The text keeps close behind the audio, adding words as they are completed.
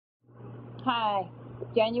Hi,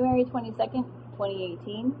 January 22nd,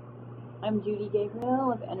 2018. I'm Judy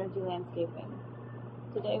Gabriel of Energy Landscaping.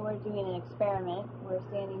 Today we're doing an experiment. We're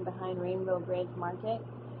standing behind Rainbow Bridge Market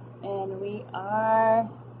and we are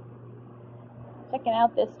checking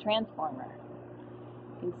out this transformer.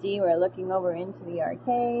 You can see we're looking over into the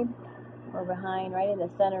arcade. We're behind right in the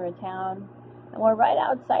center of town and we're right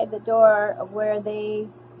outside the door of where they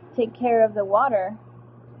take care of the water,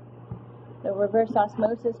 the reverse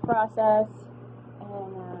osmosis process,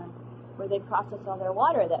 and where they process all their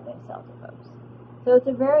water that they sell to folks. So it's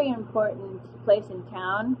a very important place in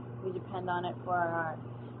town. We depend on it for our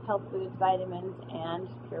health foods, vitamins, and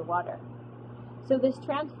pure water. So this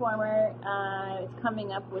transformer is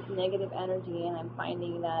coming up with negative energy, and I'm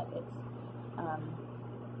finding that it's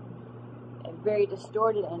a very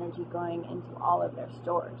distorted energy going into all of their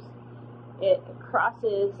stores. It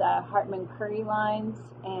crosses Hartman-Curry lines,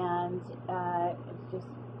 and it's just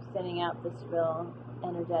sending out this real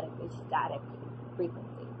energetically static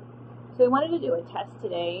frequency. So I wanted to do a test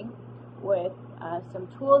today with some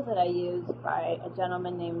tools that I use by a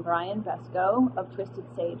gentleman named Brian Vesco of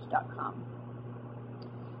Twistedsage.com.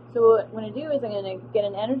 So what I'm going to do is I'm going to get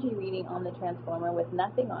an energy reading on the transformer with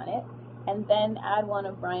nothing on it, and then add one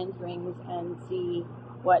of Brian's rings and see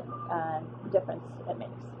what difference it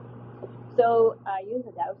makes. So I use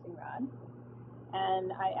a dowsing rod,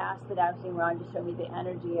 and I ask the dowsing rod to show me the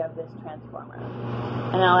energy of this transformer.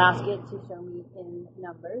 And I'll ask it to show me in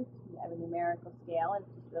numbers. We have a numerical scale, and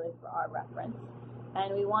it's just really for our reference.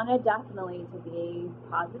 And we want it definitely to be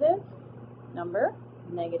positive number.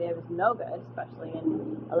 Negative is no good, especially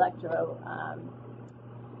in electrical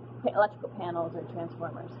panels or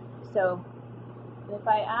transformers. So if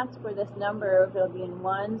I ask for this number, if it'll be in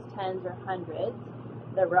ones, tens, or hundreds,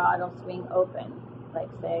 the rod will swing open. Like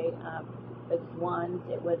say, if it's ones,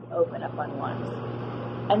 it would open up on ones.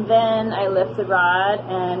 And then I lift the rod,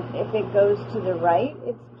 and if it goes to the right,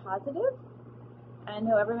 it's positive. And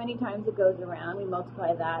however many times it goes around, we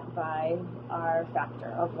multiply that by our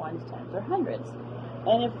factor of ones, tens, or hundreds.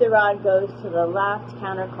 And if the rod goes to the left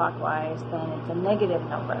counterclockwise, then it's a negative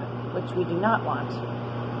number, which we do not want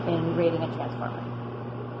in rating a transformer.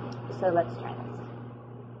 So let's try this.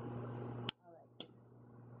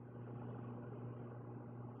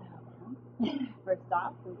 First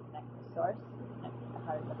off, we connect the source, connect the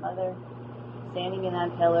heart of the mother. Standing in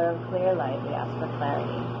that pillar of clear light, we ask for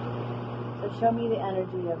clarity. So show me the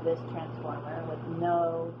energy of this transformer with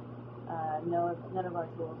none of our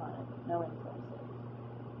tools on it, no influences.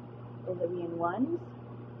 Will it be in ones?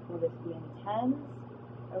 Will this be in tens?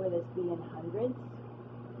 Or will this be in hundreds?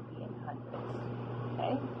 It will be in hundreds.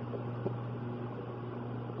 Okay?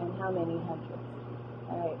 And how many hundreds?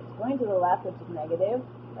 Alright, it's going to the left, which is negative.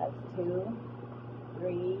 That's 2,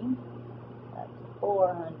 3, that's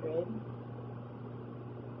 400,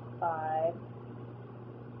 5,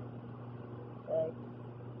 6,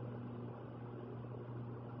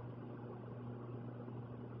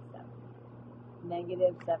 7.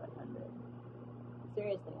 Negative 700.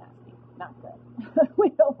 Seriously nasty. Not good. We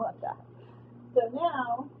don't want that. So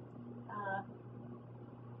now,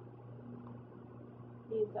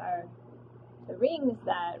 these are the rings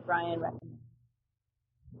that Brian recommended.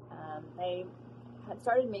 They had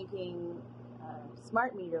started making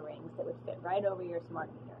smart meter rings that would fit right over your smart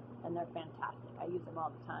meter, and they're fantastic. I use them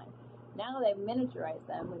all the time. Now they've miniaturized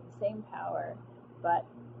them with the same power, but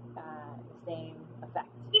the same effect.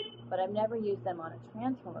 But I've never used them on a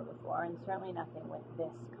transformer before, and certainly nothing with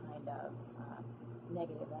this kind of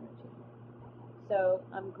negative energy. So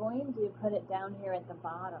I'm going to put it down here at the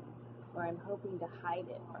bottom, where I'm hoping to hide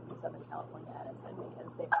it from the Southern California Edison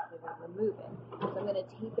because they will remove it. So I'm going to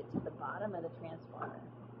tape it to the bottom of the transformer.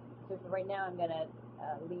 So for right now, I'm going to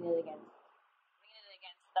lean it against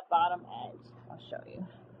the bottom edge. I'll show you.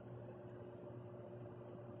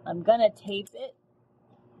 I'm going to tape it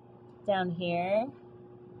down here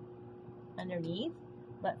underneath,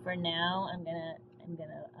 but for now, I'm gonna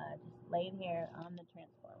just lay it here on the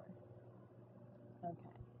transformer.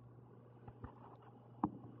 Okay.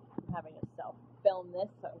 I'm having to self-film this,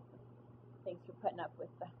 so thanks for putting up with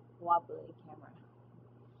the wobbly camera.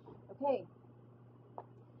 Okay.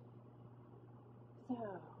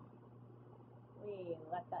 So we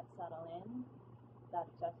let that settle in, that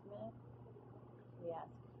adjustment. We ask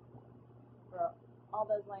for all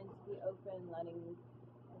those lines to be open, letting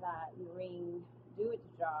that ring do its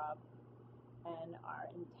job, and our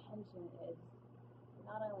intention is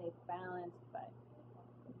not only balanced, but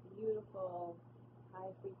beautiful high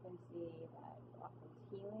frequency that offers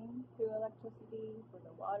healing through electricity for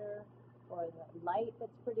the water, for the light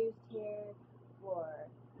that's produced here, for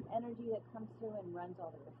energy that comes through and runs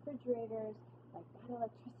all the refrigerators. Like, that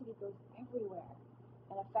electricity goes everywhere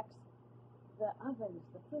and affects the ovens,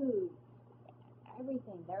 the food,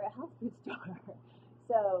 everything. They're a health food store.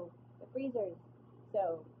 So the freezers.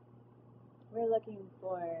 So we're looking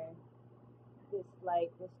for this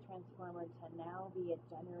light, this transformer, to now be a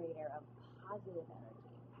generator of positive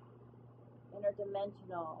energy,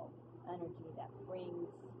 interdimensional energy that brings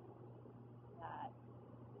that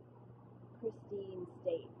pristine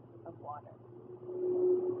state of water.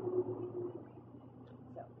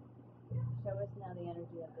 So show us now the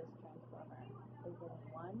energy of this transformer. Is it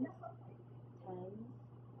in ones, tens,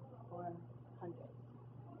 or hundreds?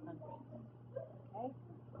 Hundreds. Okay?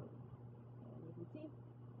 And you can see.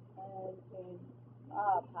 And in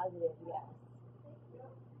positive, yes.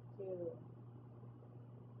 2,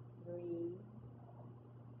 3,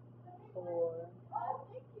 4, 5,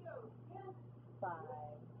 6.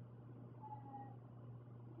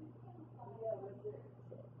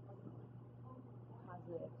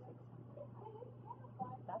 Positive 600.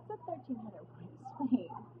 That's a 1,300 point swing.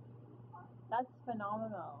 That's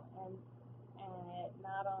phenomenal, and it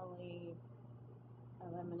not only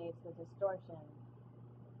eliminates the distortion,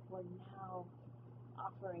 we're now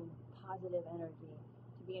offering positive energy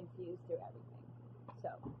to be infused through everything. So,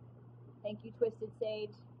 thank you, Twisted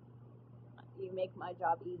Sage. You make my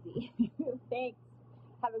job easy. Thanks.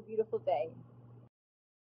 Have a beautiful day.